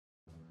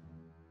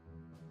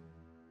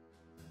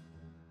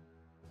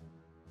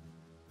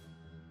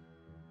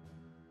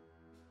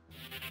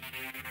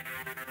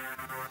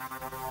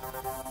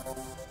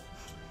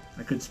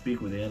could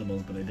speak with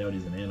animals, but I doubt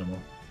he's an animal.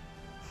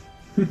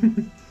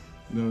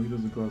 No, he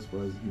doesn't classify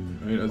as human.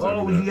 I mean,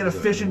 Oh, we can get a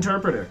fish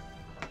interpreter.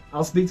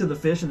 I'll speak to the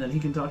fish, and then he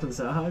can talk to the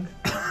Sahag.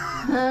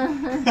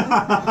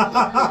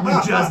 We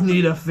just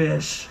need a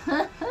fish.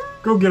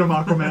 Go get him,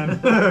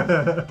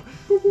 Aquaman.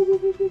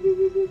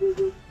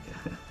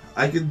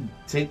 I could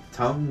take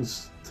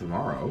tongues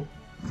tomorrow.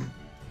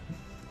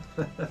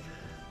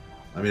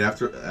 I mean,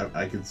 after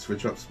I could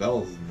switch up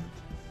spells. And,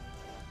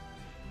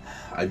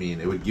 I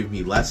mean, it would give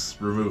me less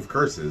remove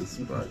curses,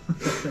 but.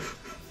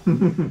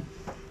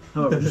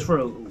 However, just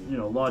for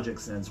logic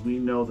sense, we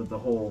know that the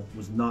hole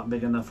was not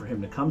big enough for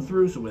him to come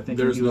through, so we're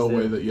thinking there's he was no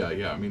way there. that.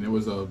 Yeah. I mean, it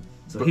was a.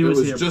 So he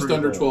was here just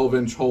under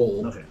 12-inch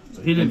hole. Okay,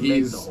 so he didn't and make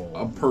he's the hole.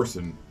 a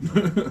person,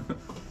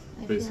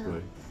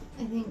 basically.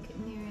 I think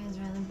Neriah is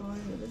rather bored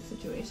with the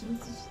situation,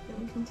 so she's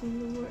going to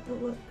continue to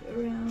look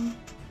around.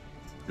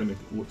 Gonna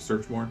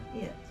search more.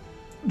 Yeah.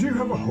 Do you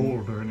have a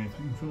hold or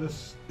anything for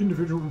this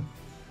individual?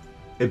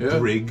 A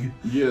brig?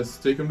 Yes,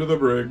 take him to the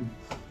brig.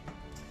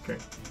 Okay.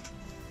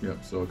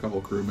 Yep, so a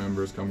couple crew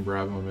members come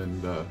grab him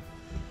and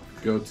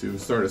go to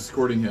start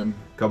escorting him.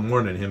 Come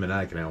warning him and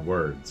I can have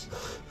words.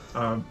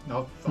 I'll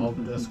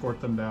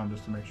escort them down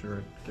just to make sure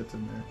it gets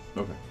in there.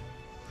 Okay.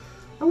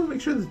 I want to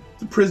make sure that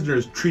the prisoner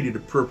is treated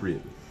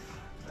appropriately.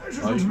 You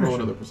can roll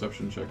another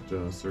perception check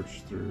to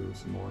search through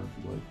some more if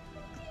you'd like.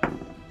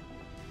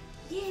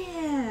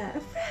 Yeah,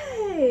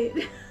 right.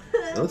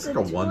 That looks like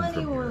a 1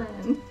 from here.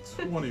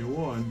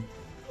 21.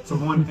 So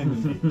 1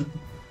 and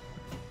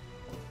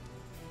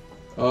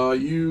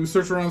 8. You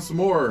search around some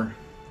more.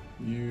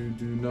 You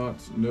do not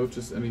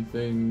notice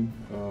anything.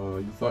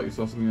 You thought you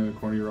saw something in the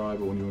corner of your eye,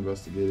 but when you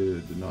investigated,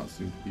 it did not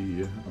seem to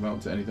be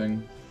amount to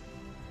anything.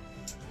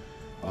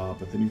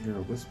 But then you hear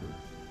a whisper.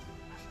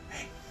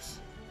 Hey,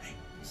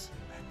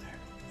 back there.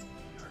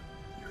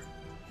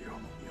 You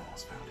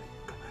almost found it.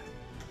 Go ahead.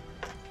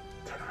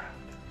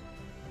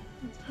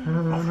 Turn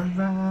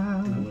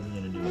around. I wasn't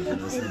gonna do it. I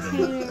was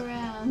thinking. Turn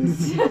around.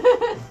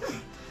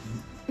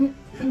 Yeah.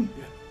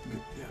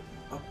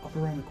 Up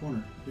around the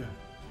corner. Yeah.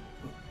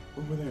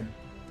 Over there.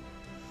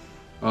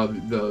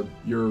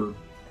 Your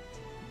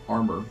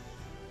armor.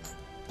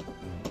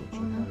 Which I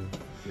have.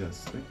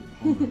 Yes, thank you.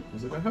 Alna. I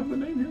was like, I have the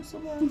name here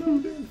somewhere. No,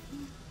 dude.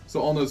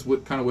 So Alna's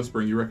kind of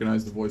whispering. You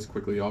recognize the voice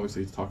quickly.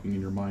 Obviously, it's talking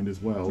in your mind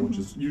as well, which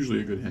is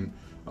usually a good hint.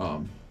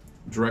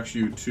 Directs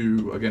you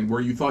to, again,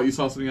 where you thought you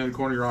saw something out of the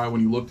corner of your eye.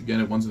 When you looked again,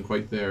 it wasn't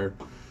quite there.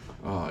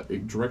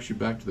 It directs you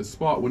back to this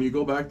spot. When you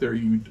go back there,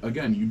 you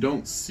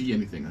don't see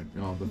anything.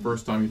 The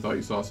first time you thought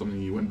you saw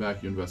something, you went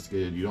back, you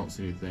investigated, you don't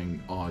see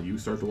anything. You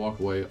start to walk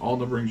away.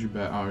 Alna brings you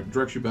back,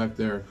 directs you back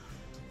there.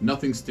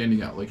 Nothing's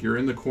standing out. Like you're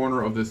in the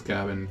corner of this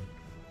cabin.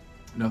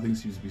 Nothing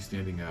seems to be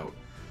standing out.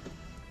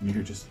 And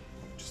you're just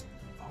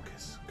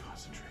focus,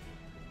 concentrate.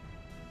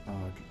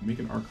 Make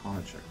an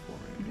Arcana check for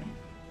me. Okay.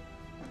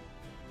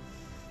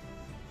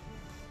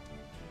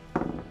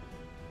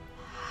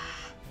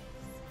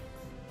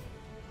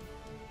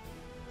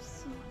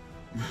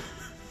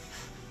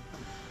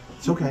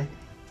 It's okay.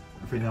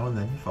 Every now and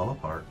then you fall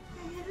apart.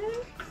 Come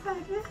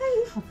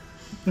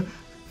on,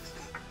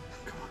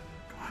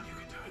 you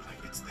can do it.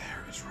 Like it's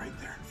there. It's right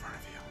there in front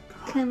of you.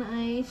 Come on. Can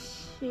I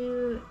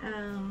shoot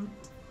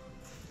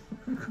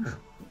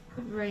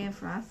Ray of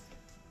Frost?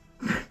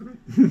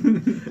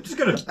 Just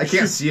gonna. I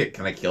can't see it.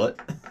 Can I kill it?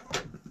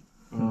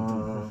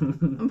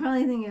 I'm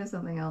probably thinking of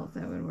something else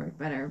that would work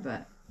better,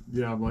 but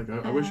Yeah, I'm like,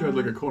 I wish I had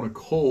like a cone of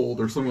cold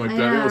or something like I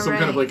that. know, Some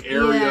kind of right. like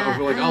area Yeah,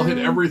 of like, I'll hit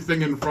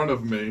everything in front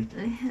of me.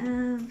 I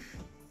have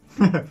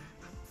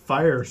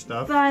Fire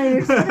stuff.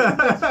 fire.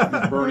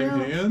 Burning Well,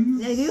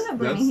 hands? I do have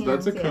burning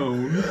That's a hands, yeah.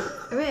 cone.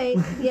 Right,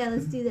 yeah,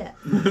 let's do that.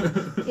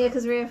 Yeah,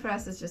 because Ray of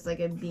Frost is just like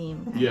a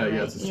beam. kinda, Yeah, right?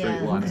 it's a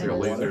straight line. It's like a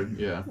laser.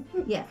 Yeah.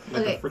 Yeah,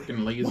 Like okay. a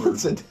freaking laser.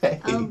 Once a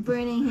day.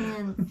 Burning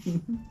hand.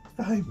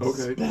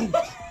 Okay.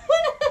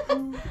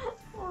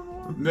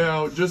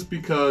 Now, just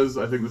because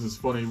I think this is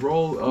funny,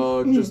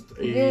 roll just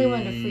a Really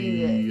wanted to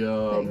freeze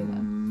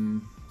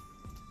it.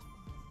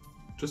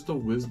 just a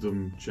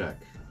wisdom check.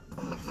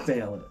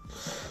 Fail it.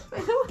 I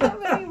don't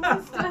have any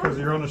wisdom. Because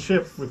you're on a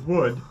ship with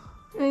wood.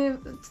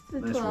 It's the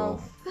Nice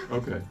 12.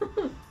 Okay.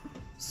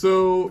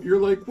 So you're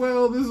like,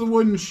 well, this is a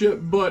wooden ship,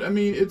 but I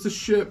mean, it's a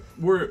ship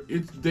where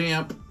it's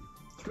damp.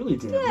 It's really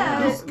damn Yeah,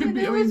 nice. could but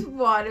be- there I was mean,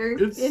 water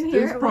It's in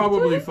here. it's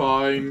probably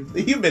fine.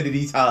 The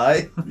humidity's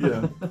high.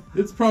 Yeah,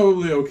 it's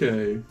probably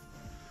okay.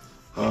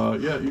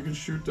 Yeah, you can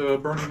shoot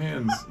burning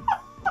hands.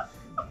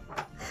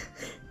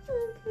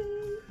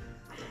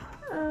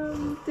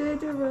 Okay. Do I have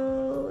to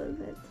roll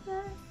an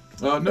attack?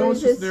 No, Or it's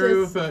just is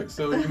scenario this effect,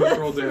 so you must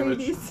roll damage.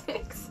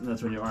 3d6. And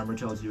that's when your armor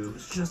tells you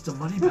it's just a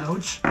money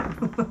pouch.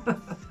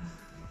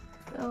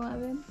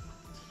 11.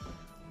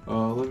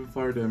 11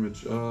 fire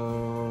damage.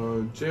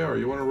 JR,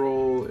 you want to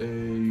roll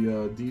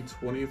a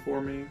d20 for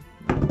me?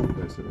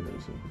 Dice over here,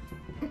 so.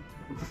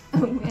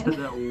 Oh man.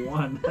 That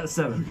one,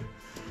 7.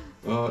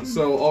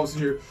 So all of a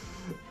sudden you're,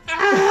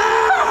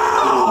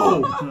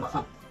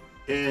 ow!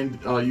 And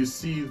you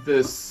see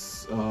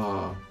this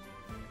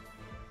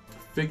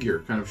figure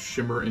kind of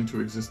shimmer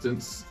into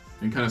existence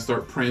and kind of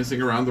start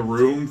prancing around the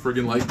room,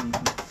 friggin' like.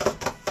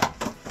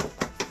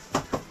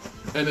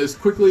 And as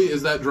quickly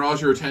as that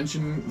draws your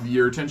attention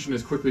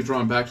is quickly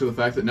drawn back to the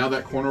fact that now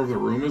that corner of the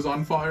room is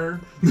on fire.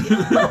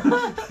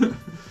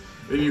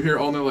 And you hear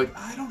all now like,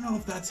 I don't know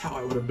if that's how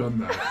I would have done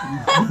that.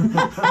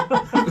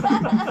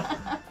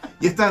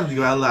 You've done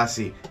well,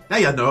 lassie. Now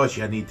you know what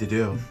you need to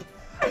do.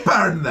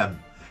 Burn them!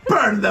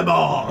 Burn them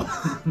all!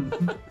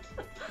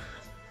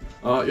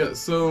 Yeah,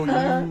 so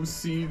you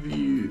see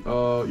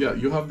the,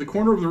 you have the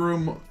corner of the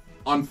room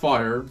on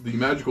fire. The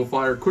magical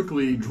fire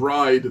quickly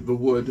dried the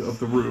wood of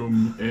the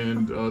room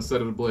and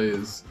set it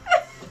ablaze.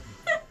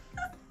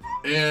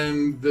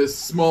 And this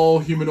small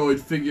humanoid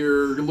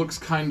figure looks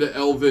kind of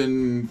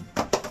elven.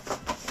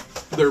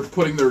 They're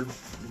putting their,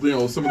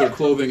 some of their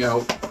clothing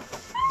out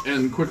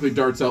and quickly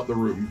darts out the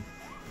room.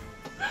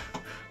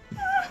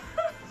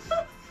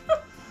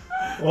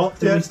 Well,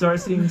 Did we start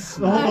seeing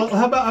smoke?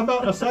 how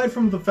about aside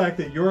from the fact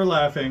that you're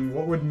laughing,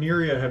 what would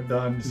Neriah have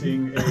done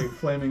seeing a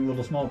flaming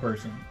little small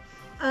person?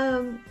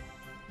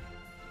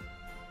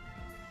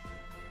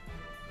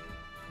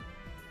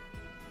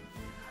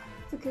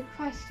 It's a good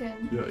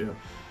question. Yeah.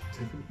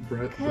 Take a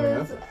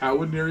breath. How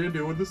would Neriah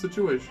deal with the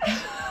situation?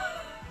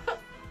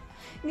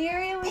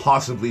 Neriah would,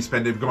 Possibly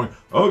spend it going,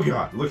 oh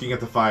god, looking at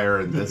the fire,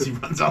 and as he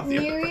runs out the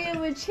other. Neriah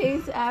would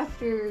chase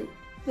after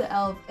the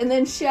elf and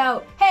then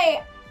shout,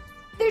 "Hey,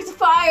 there's a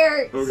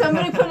fire! Okay.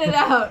 Somebody put it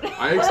out!"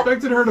 I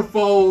expected her to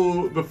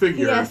follow the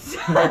figure. Yes.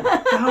 I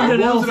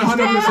wasn't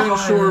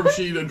 100% sure if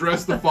she'd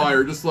address the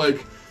fire. Just I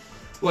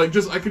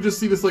could just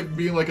see this like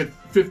being like a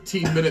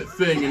 15-minute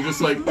thing, and just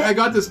like, I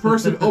got this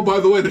person. Oh, by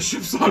the way, the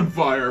ship's on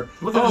fire.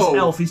 Look at this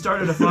elf. He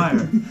started a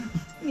fire.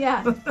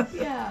 Yeah.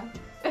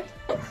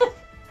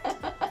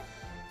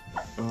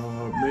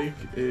 Make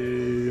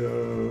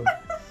a.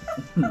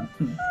 I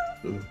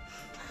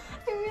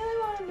really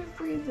wanted to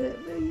freeze it,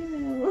 but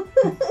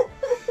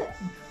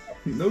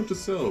Note to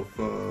self: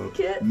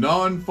 Kit?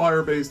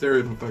 non-fire-based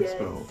area effect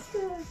spell.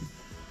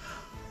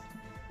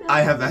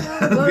 I have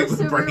that Most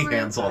with of burning them are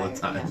hands all the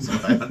fire, time, yeah. so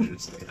I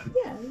understand.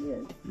 Yeah,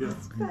 Yeah.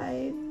 it's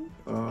fine.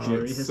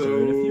 Jerry has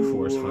started a few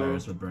forest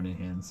fires with burning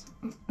hands.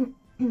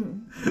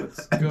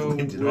 Let's go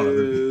blamed it on other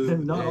with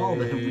And not all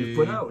that we've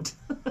put out.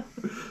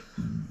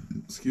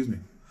 Excuse me.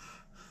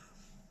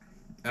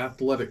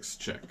 Athletics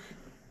check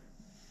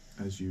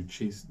as you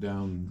chase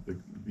down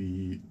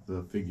the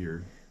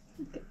figure.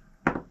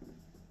 All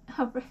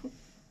right.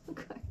 Of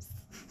course.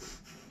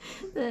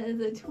 That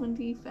is a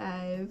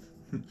 25.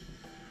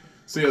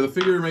 So yeah, the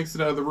figure makes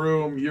it out of the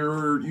room.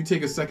 You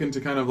take a second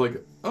to kind of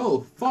like,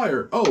 oh,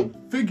 fire, oh,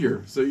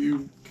 figure. So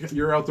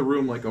you're out the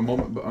room like a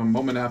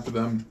moment after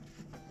them.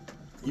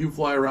 You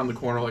fly around the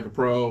corner like a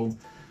pro.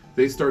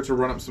 They start to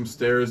run up some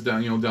stairs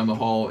down the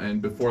hall, and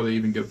before they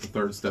even get up the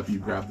third step, you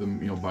grab them,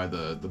 by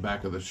the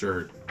back of the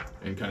shirt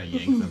and kind of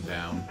yank them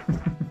down.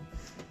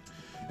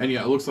 And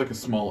yeah, it looks like a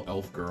small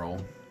elf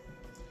girl.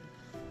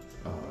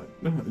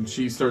 And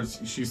she starts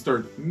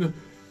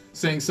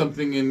saying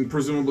something in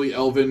presumably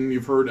Elven.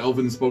 You've heard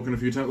Elven spoken a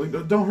few times.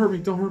 Like, don't hurt me,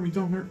 don't hurt me,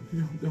 don't hurt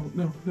me.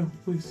 No,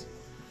 please.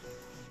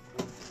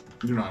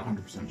 You're not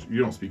 100%. You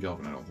don't speak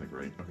Elven, I don't think,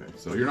 right? Okay,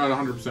 so you're not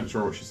 100%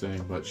 sure what she's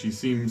saying, but she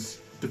seems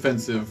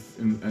defensive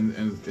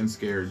and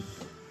scared.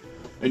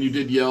 And you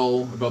did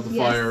yell about the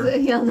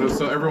fire.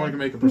 So everyone can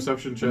make a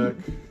perception check.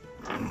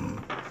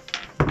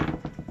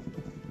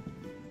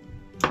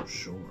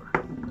 Sure.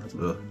 That's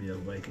what would be a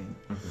Viking.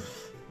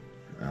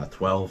 Okay.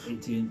 12.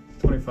 18.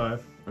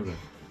 25. Okay.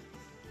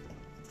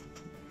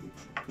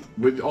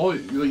 With all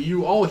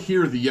you all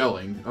hear the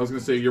yelling. I was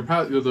gonna say the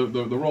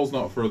roll's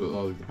not for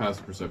the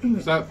passive perception.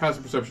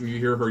 Passive perception, you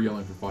hear her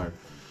yelling for fire.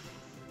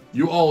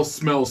 You all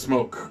smell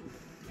smoke.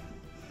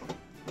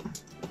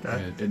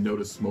 Okay. And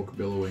notice smoke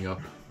billowing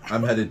up.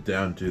 I'm headed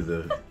down to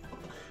the...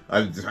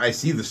 I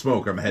see the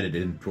smoke. I'm headed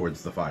in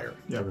towards the fire.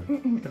 Yeah.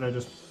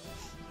 Can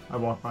I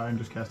walk by and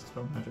just cast a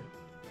spell magic?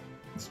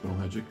 Spell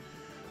magic.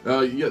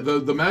 Yeah,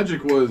 the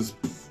magic was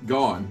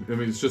gone. I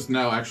mean, it's just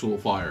now actual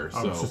fire.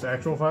 Oh, So it's just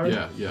actual fire?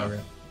 Yeah. Okay.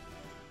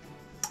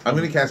 I'm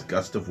going to cast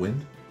Gust of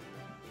Wind.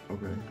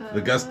 Okay.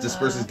 The gust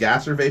disperses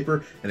gas or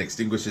vapor and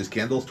extinguishes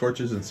candles,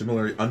 torches, and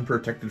similar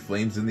unprotected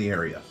flames in the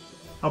area.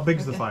 How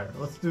big's the fire?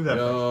 Let's do that.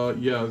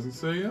 Yeah, I was gonna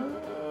say,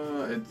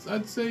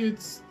 I'd say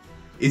it's.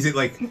 Is it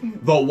like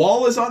the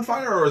wall is on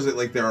fire, or is it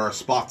like there are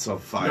spots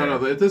of fire?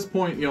 No. At this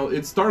point,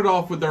 it started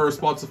off with there were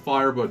spots of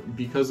fire, but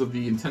because of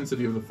the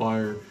intensity of the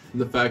fire and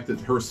the fact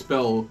that her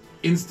spell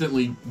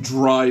instantly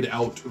dried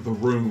out the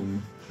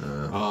room,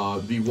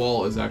 the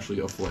wall is actually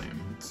aflame.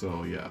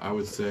 So yeah, I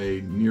would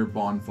say near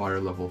bonfire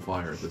level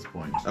fire at this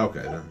point.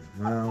 Okay then.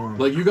 Well,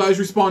 Like you guys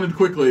responded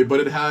quickly, but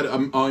it had a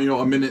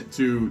minute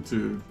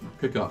to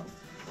pick up.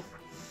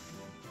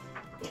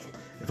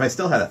 if I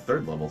still had a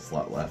third level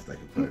slot left, I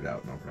could put it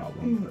out, no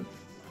problem.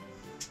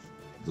 But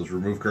those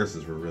remove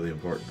curses were really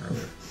important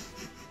earlier.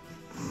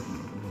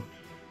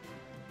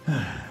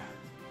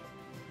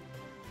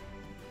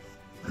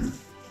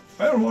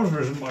 Fire water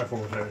isn't my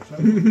forte. So.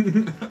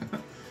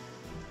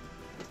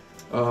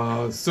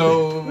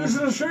 So This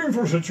is a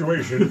shameful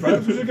situation.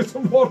 Perhaps we should get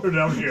some water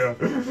down here.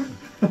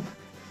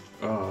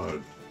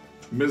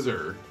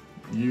 Mizr,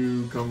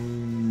 you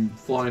come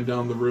flying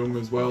down the room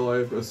as well. I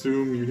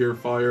assume you hear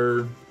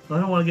fire. I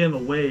don't want to get him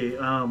away.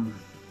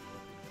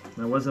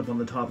 I was up on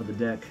the top of the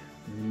deck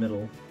in the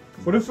middle.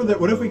 What if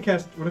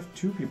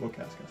two people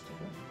cast Castle?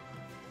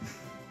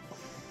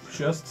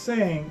 Just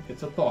saying,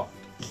 it's a thought.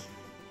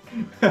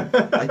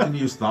 I can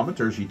use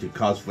thaumaturgy to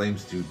cause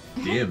flames to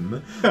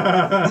dim.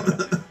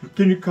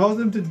 Can you cause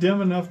them to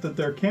dim enough that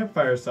they're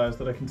campfire size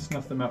that I can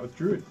snuff them out with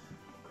Druid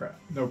craft?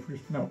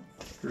 No.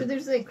 But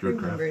there's like crew Druid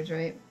craft. members,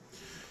 right?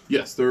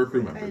 Yes, there are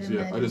crew members. I'd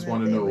Yeah, I imagine just that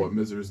want to they know would- what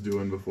Mizr's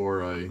doing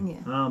before I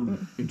Yeah.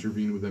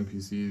 intervene with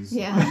NPCs.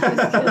 Yeah, I was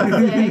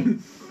gonna say.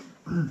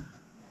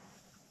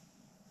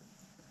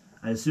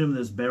 I assume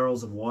there's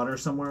barrels of water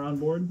somewhere on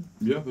board,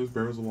 Yeah, there's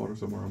barrels of water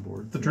somewhere on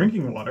board. The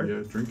drinking water.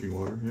 Yeah, drinking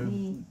water.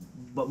 Yeah.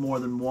 but more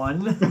than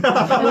one.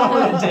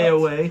 A day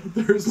away.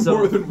 There's So,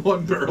 more than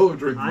one barrel of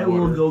drinking I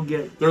water. will go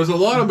get. There's a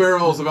lot of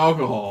barrels of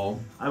alcohol.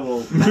 I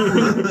will.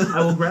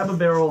 I will grab a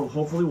barrel of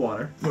hopefully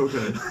water.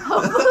 Okay.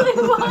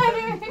 Hopefully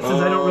water. Since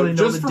I don't really know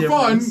just the for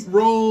difference. fun,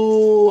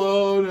 roll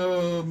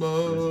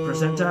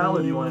Percentile, or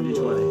do you want to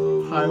do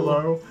 20? High,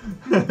 low.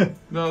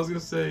 No, I was gonna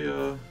say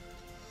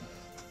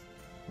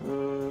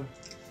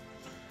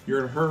you're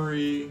in a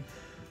hurry.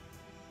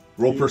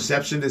 Roll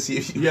perception to see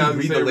if you Yeah, can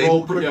read say the label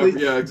roll,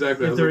 quickly. yeah,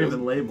 exactly. If they're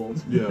even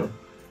labeled. Yeah.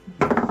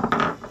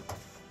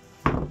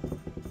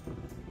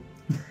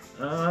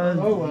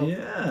 Oh, well.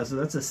 Yeah, so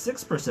that's a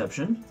 6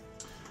 perception.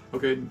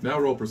 Okay, now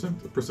roll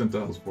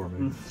percentiles for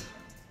me.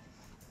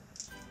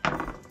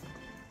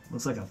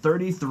 Looks like a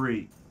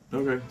 33.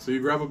 Okay, so you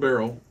grab a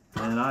barrel.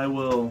 And I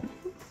will.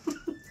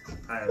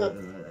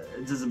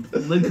 Does the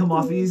lid come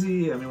off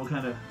easy? I mean, what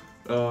kind of.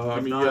 I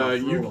If mean, not, yeah, I'll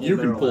throw the whole you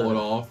can barrel pull at it it.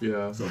 off,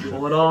 yeah. So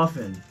pull it off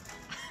and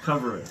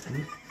cover it.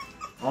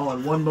 All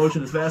in one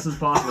motion as fast as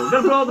possible.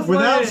 Gotta put out the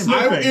Without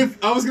flame! sniffing.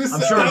 I was gonna say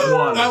I'm sure it's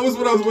water. that was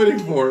what I was waiting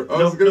for.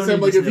 I was No- gonna no say,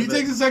 need like, to if he sniff it.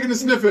 takes a second to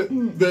sniff it,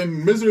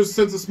 then Mizr's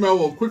sense of smell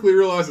will quickly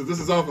realize that this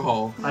is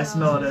alcohol. I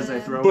smell it as I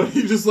throw But it.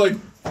 he's just like,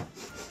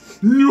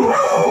 no!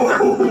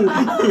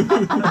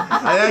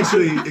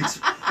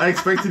 I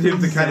expected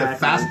him to kind of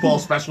Exactly. fastball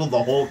special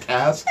the whole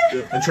cast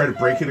and try to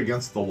break it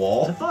against the I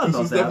wall. thought This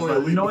about is that, definitely a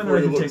but leap knowing that before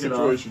I you can look take it off,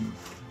 situation.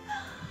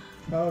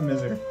 Oh,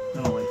 misery.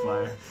 I don't like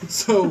fire.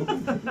 So,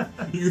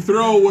 you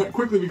throw what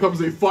quickly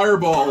becomes a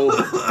fireball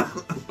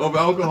of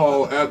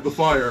alcohol at the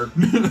fire.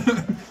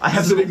 I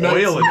have some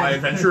Ignites. oil in my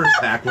adventurer's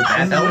pack with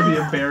that This is going to be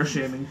help. a bear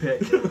shaming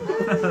pick.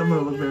 I'm going to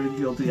look very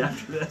guilty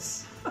after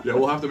this. Yeah,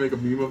 we'll have to make a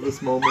meme of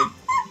this moment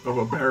of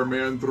a bear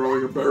man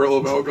throwing a barrel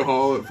of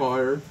alcohol at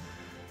fire.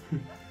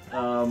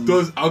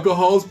 Does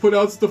alcohols put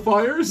out the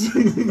fires?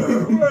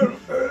 Well,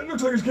 it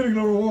looks like it's getting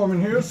a little warm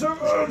in here, so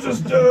I'll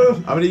just,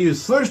 I'm gonna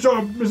use nice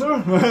job, mister.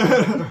 I'm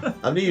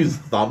gonna use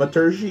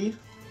thaumaturgy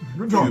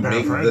Good to job,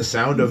 make friend. the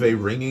sound of a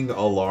ringing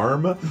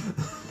alarm.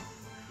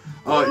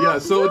 Yeah,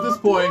 so at this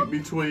point,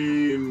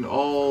 between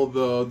all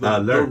the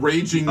Alert.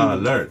 raging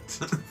Alert.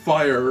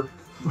 fire,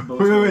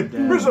 Wait,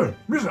 mister,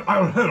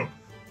 I'll help.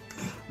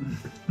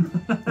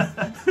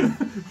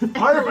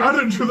 I am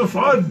added to the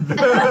fun.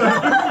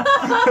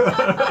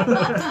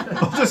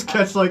 I'll just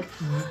catch like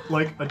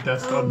a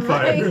desk Oh on my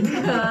fire.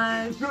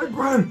 gosh.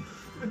 Well,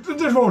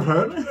 this won't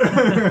hurt.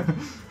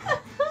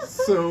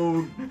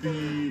 so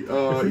the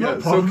you're yeah,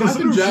 not so part of the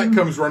Captain Jack solution.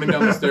 comes running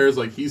down the stairs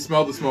like he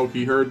smelled the smoke,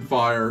 he heard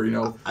fire, you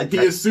know. He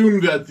I-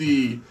 assumed that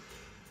the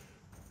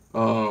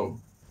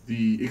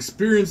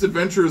experienced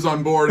adventurers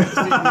on board would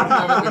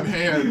have it in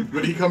hand,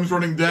 but he comes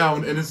running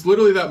down, and it's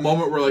literally that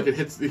moment where like it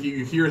hits,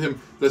 you hear him,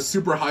 the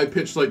super high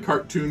pitched like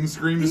cartoon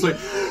scream, just like,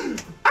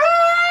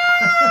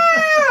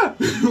 ah!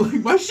 Like,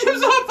 my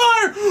ship's on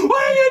fire!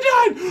 What have you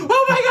done?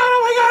 Oh my god!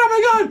 Oh my god! Oh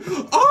my god!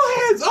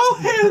 All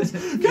hands!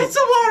 Get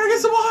some water! Get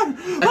some water!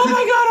 Oh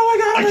my god! Oh my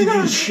god! I Oh my can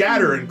god! use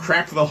shatter and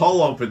crack the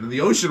hull open, and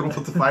the ocean will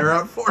put the fire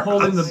out for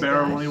Holding us. the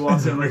barrel when he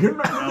walks in, like,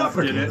 Elf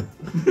did it.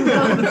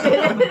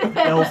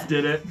 Elf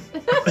did it.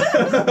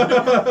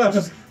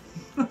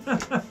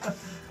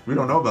 We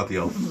don't know about the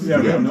elf. Yeah,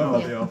 we don't know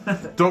about the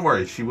elf. Don't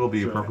worry, she will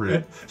be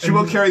appropriate. She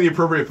will carry the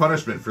appropriate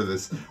punishment for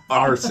this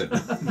arson.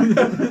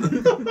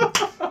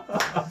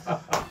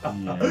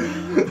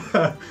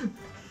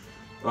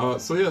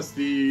 So yes,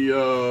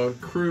 the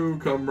crew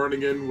come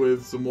running in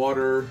with some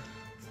water.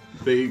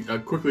 They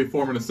quickly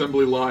form an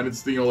assembly line.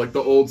 It's like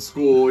the old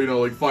school,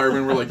 like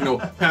firemen were like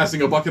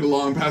passing a bucket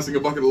along, passing a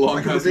bucket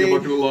along, passing a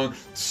bucket along.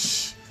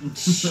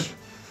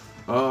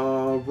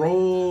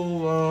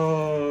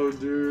 Roll.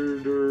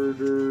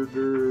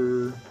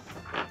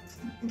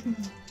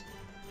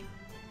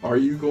 Are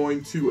you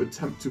going to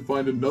attempt to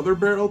find another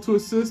barrel to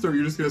assist, or are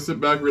you just going to sit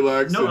back,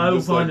 relax? No, and I will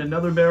just, find like...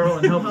 another barrel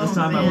and help. This Oh,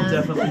 time I will man.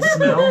 definitely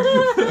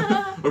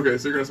smell. Okay,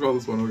 so you're going to smell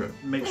this one, okay.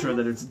 Make sure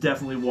that it's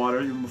definitely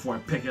water even before I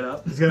pick it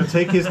up. He's gonna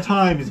take his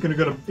time. He's gonna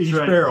go to each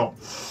right. barrel.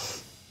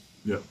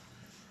 Yep.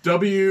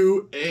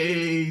 WATER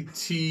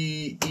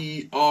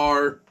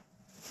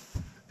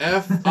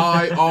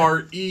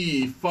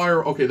F-I-R-E.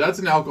 Fire. Okay, that's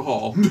an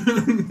alcohol.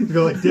 You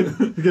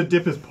gotta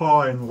dip his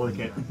paw and lick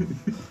it.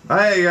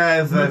 Hey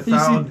guys, I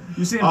found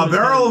you see a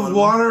barrel of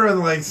water and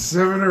like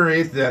 7 or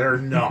 8 that are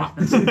not.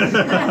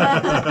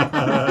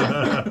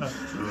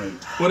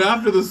 But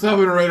after the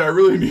 7 or 8, I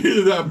really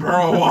needed that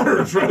barrel of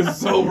water to try to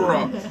sober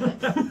up.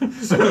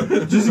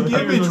 Just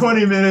give me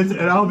 20 minutes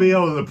and I'll be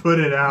able to put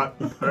it out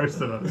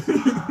personally.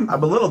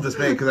 I'm a little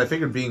dismayed because I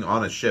figured being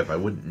on a ship, I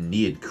wouldn't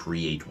need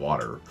create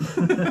water.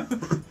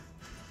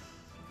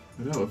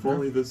 I know, if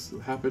only this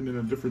happened in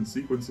a different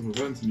sequence of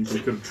events and you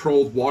could have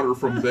trolled water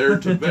from there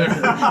to there.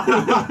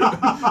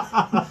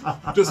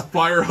 Just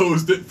fire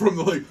hosed it from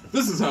the, like,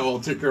 this is how I'll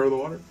take care of the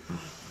water.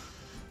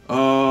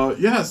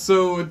 Yeah,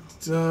 so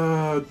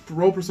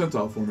roll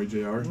percentile for me,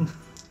 JR.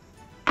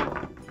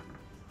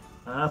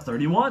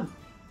 31.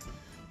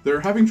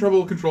 They're having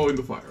trouble controlling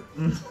the fire.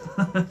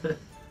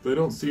 They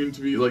don't seem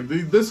to be, like,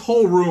 this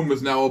whole room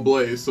is now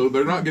ablaze, so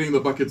they're not getting the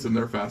buckets in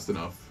there fast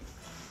enough.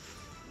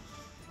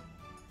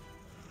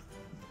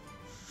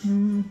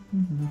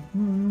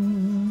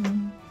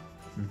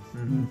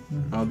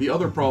 The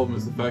other problem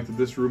is the fact that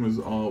this room is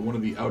one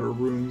of the outer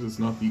rooms. It's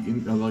not the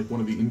like one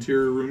of the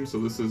interior rooms, so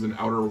this is an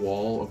outer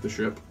wall of the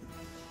ship.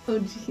 Oh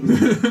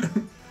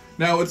jeez.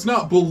 Now it's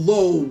not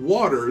below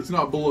water. It's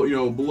not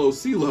below below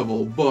sea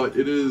level, but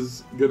it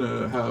is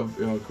gonna have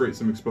create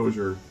some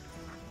exposure,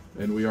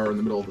 and we are in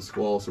the middle of the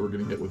squall, so we're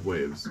getting hit with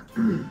waves.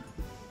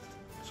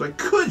 So I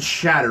could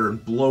shatter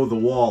and blow the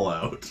wall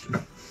out.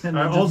 And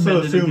I then just also bend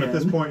it assume at again.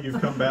 this point you've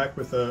come back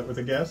with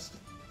a guest.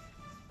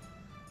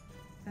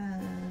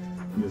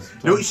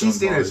 No, she's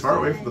staying as far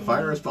away from the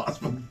fire as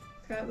possible.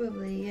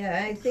 Probably,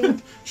 yeah. I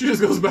think She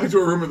just goes back to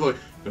her room and like,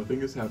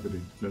 nothing is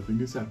happening.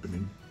 Nothing is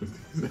happening.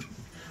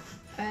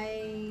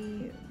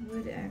 I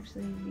would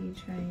actually be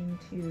trying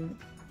to,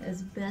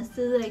 as best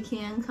as I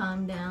can,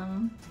 calm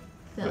down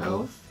the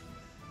elf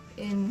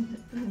in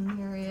a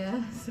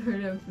Neriah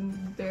sort of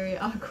very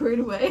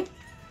awkward way.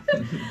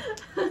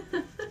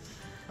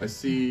 I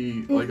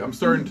see, like, I'm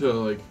starting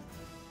to,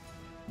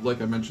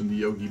 like I mentioned the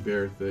Yogi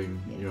Bear thing,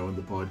 in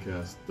the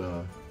podcast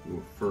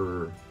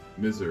for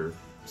Mizr.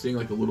 Seeing,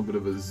 like, a little bit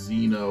of a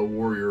Xena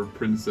warrior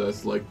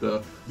princess, like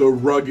the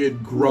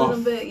rugged, gruff, A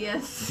little bit,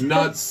 yes.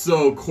 not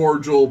so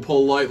cordial,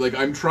 polite. Like,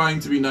 I'm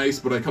trying to be nice,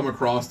 but I come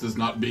across as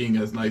not being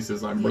as nice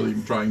as I'm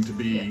really trying to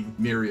be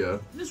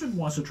Neriah. Mizr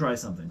wants to try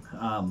something.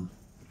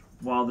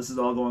 While this is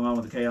all going on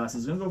with the chaos,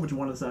 he's going to go over to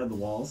one of the side of the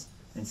walls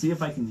and see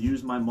if I can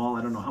use my maul.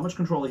 I don't know how much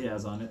control he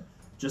has on it,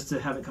 just to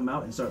have it come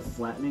out and start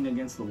flattening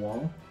against the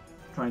wall,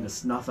 trying to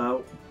snuff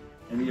out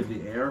any of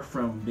the air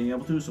from being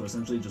able to. So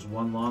essentially just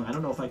one long. I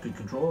don't know if I could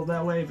control it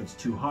that way, if it's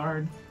too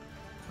hard.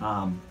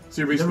 So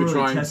you're basically really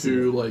trying tested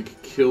to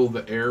like kill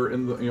the air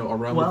in the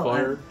around the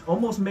fire.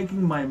 Almost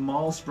making my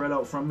maul spread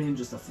out from me in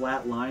just a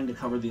flat line to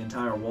cover the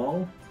entire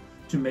wall,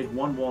 to make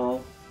one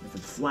wall. If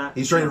it's flat,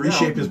 He's trying to spread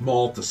reshape out. his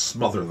maul to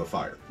smother the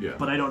fire. Yeah.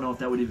 But I don't know if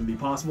that would even be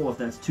possible, if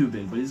that's too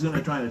big. But he's going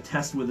to try to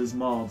test with his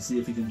maul to see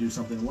if he can do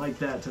something like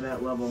that to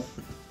that level,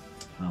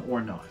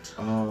 or not.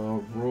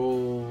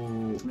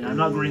 Roll. I mean, I'm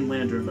not Green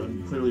Lantern, but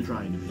I'm clearly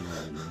trying to be.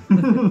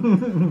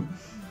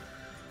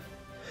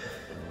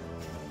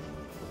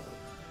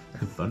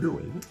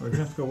 Thunderwave. We're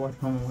gonna have to go watch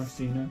Home and watch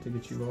Xena to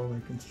get you all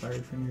like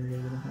inspired from your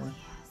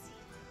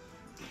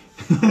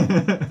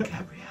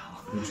Gabrielle.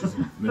 Then she's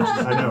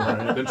I know,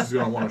 right? Then she's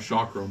gonna want to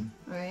chakra him.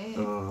 Right?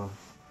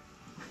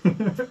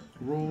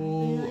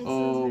 Roll Really a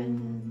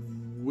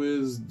suspended.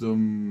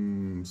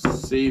 wisdom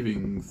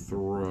saving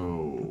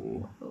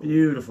throw.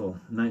 Beautiful.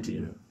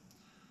 19.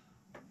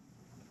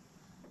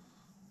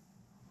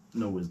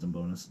 No wisdom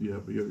bonus. Yeah,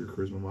 but you have your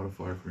charisma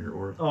modifier from your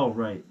aura. Oh,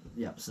 right.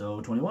 Yep,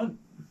 so 21.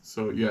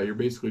 So yeah, you're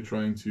basically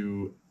trying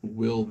to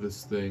will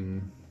this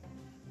thing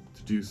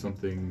to do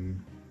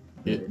something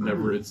it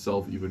never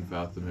itself even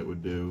fathomed it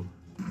would do.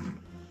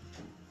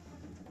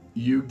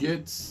 You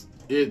get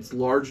it's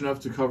large enough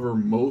to cover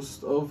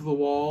most of the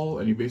wall,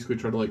 and you basically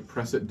try to like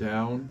press it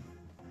down.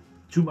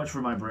 Too much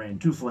for my brain.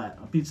 Too flat.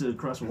 A pizza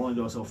crust will only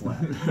go so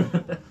flat.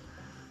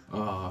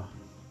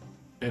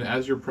 And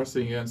as you're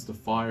pressing against the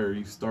fire,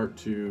 you start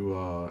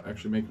to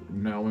actually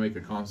make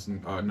a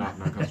constant, not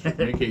constant,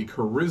 make a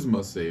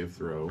charisma save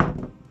throw.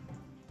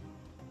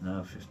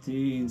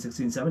 15,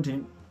 16,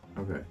 17.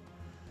 Okay.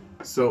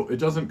 So it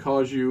doesn't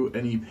cause you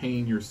any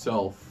pain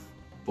yourself,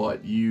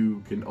 but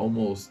you can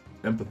almost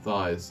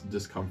empathize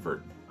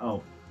discomfort.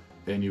 Oh,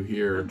 And you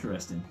hear,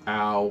 interesting.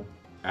 ow,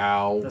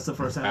 ow. That's the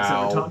first time it's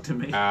ever talked to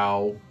me.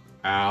 Ow,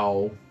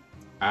 ow,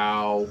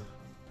 ow,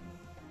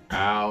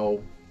 ow,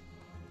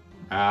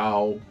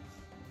 ow,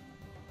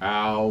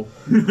 ow.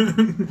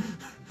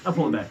 I'll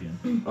pull it back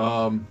in.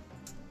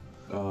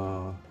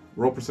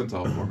 Roll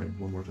percentile for me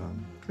one more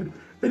time.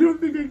 I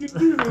don't think I can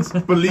do this.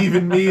 Believe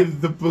in me,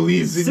 the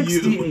believes in you.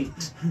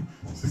 68.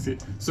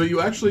 68. So you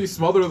actually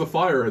smother the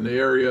fire in the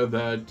area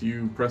that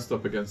you pressed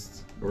up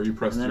against, or you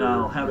pressed And then your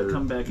I'll have it your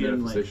come back in like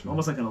manifestation.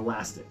 almost like an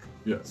elastic.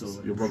 Yeah, So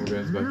so your rubber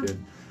bands back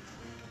in.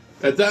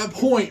 At that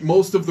point,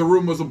 most of the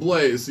room was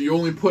ablaze, so you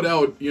only put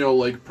out, you know,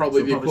 like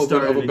probably the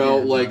equivalent of about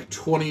again, like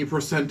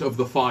 20% of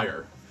the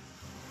fire.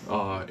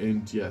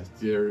 And yes,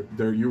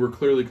 there you were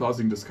clearly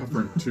causing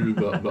discomfort to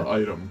the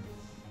item.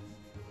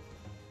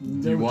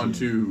 Do you want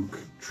to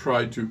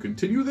try to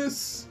continue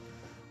this,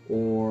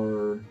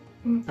 or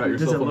pat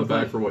yourself on the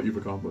back for what you've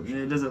accomplished?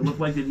 Does it look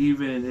like it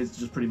even? It's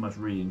just pretty much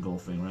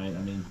re-engulfing, right?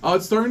 I mean,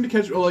 it's starting to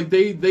catch. Like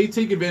they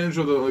take advantage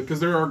of the,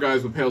 because there are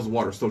guys with pails of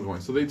water still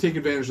going, so they take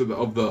advantage of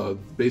the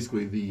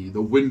basically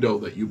the window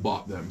that you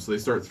bought them. So they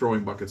start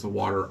throwing buckets of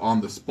water on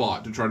the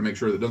spot to try to make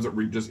sure that it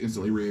doesn't just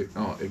instantly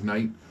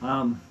ignite.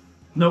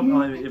 Nope.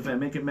 If I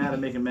make it mad, I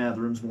make it mad.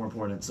 The room's more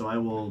important, so I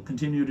will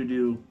continue to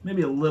do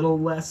maybe a little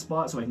less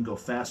spot so I can go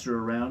faster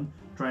around,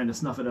 trying to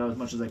snuff it out as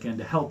much as I can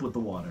to help with the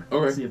water.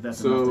 Okay. See if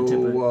that's enough to tip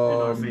it in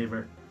our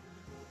favor.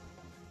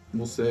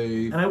 We'll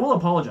say... And I will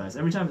apologize.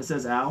 Every time it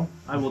says ow,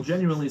 I will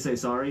genuinely say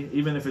sorry,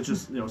 even if it's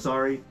just,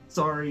 sorry,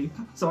 sorry,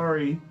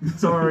 sorry,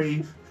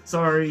 sorry,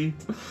 sorry,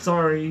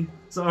 sorry,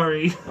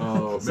 sorry.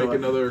 Oh, make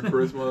another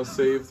charisma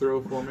save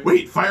throw for me.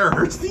 Wait, fire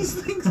hurts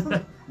these things?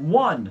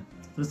 1.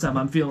 This time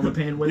I'm feeling the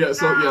pain.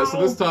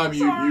 So this time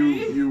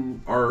you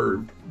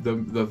are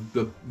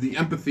the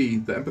empathy,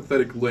 the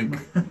empathetic link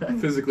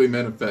physically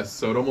manifests.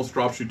 So it almost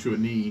drops you to a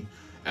knee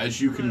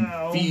as you can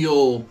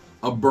feel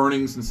a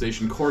burning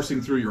sensation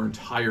coursing through your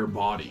entire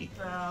body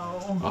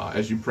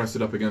as you press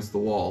it up against the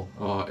wall.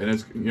 And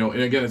it's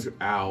and again it's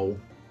ow,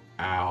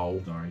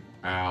 ow, sorry,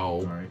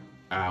 ow, sorry,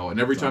 ow, and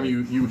every time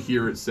you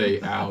hear it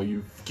say ow,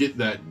 you get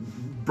that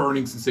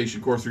burning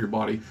sensation course through your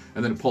body,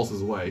 and then it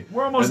pulses away.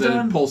 We're almost done.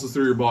 done. It pulses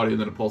through your body,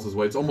 and then it pulses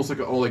away. It's almost like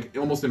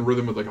almost in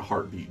rhythm with like a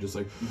heartbeat, just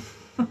like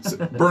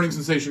burning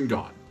sensation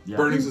gone,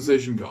 burning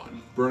sensation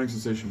gone, burning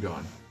sensation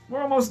gone.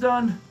 We're almost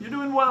done. You're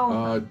doing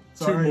well.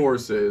 2 more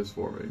saves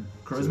for me.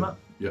 Charisma.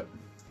 Yep.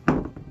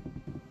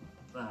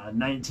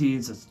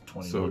 19, so it's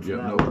 20. So for yeah,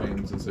 that no one.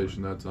 pain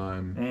sensation that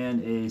time.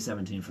 And a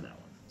 17 for that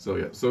one. So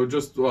yeah, so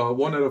just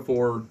 1 out of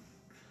 4.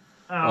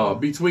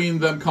 Between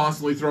them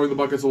constantly throwing the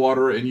buckets of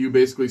water and you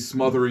basically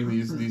smothering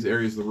these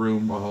areas of the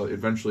room,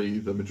 eventually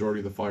the majority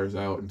of the fire's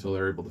out until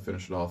they're able to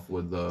finish it off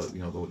with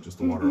just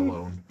the water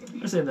alone.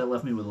 I say that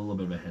left me with a little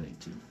bit of a headache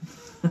too.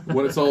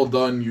 When it's all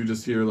done, you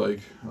just hear like,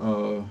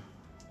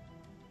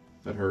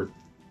 that hurt.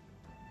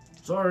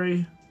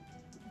 Sorry.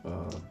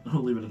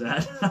 I'll leave it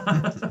at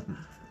that.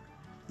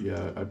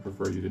 Yeah, I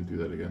prefer you didn't do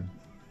that again.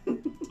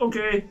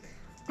 Okay.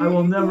 I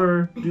will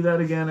never do that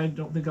again. I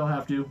don't think I'll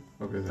have to.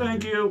 Okay,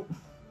 Thank you.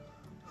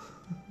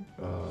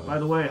 By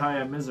the way, hi,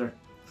 I'm Mizr.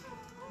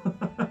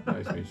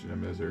 Nice to meet you,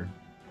 Mizr.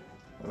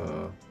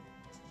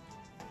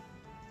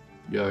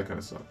 Yeah, that kind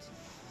of sucked.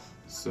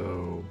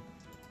 So,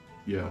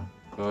 yeah.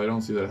 I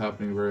don't see that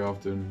happening very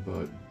often,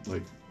 but,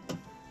 like,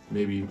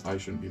 maybe I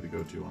shouldn't be the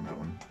go-to on that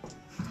one.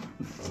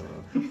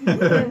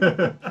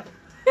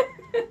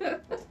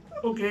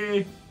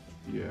 Okay.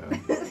 Yeah.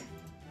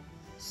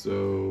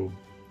 So...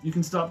 You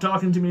can stop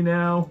talking to me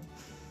now.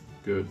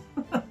 Good.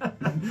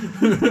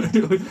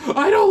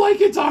 I don't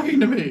like it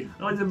talking to me!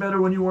 I liked it better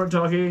when you weren't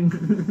talking.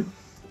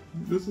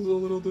 This is a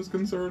little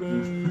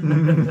disconcerting.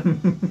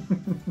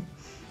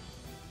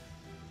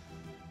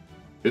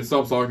 It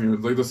stops talking to you.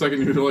 It's like the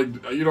second you're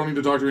like, you don't need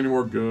to talk to me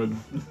anymore, good.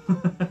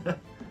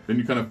 Then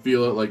you kind of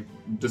feel it like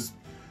just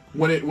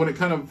when it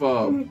kind of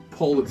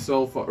pulled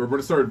itself up, or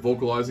when it started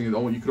vocalizing,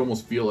 you could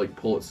almost feel like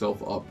pull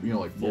itself up,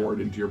 like forward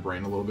into your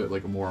brain a little bit,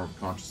 like a more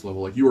conscious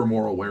level, like you were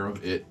more aware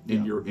of it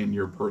in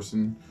your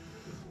person.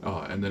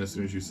 And then as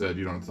soon as you said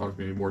you don't have to talk to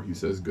me anymore, he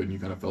says good, and you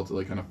kind of felt it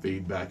like kind of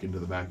fade back into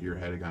the back of your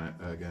head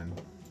again.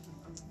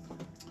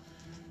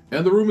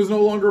 And the room is no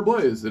longer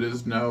ablaze; it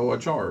is now a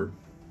char.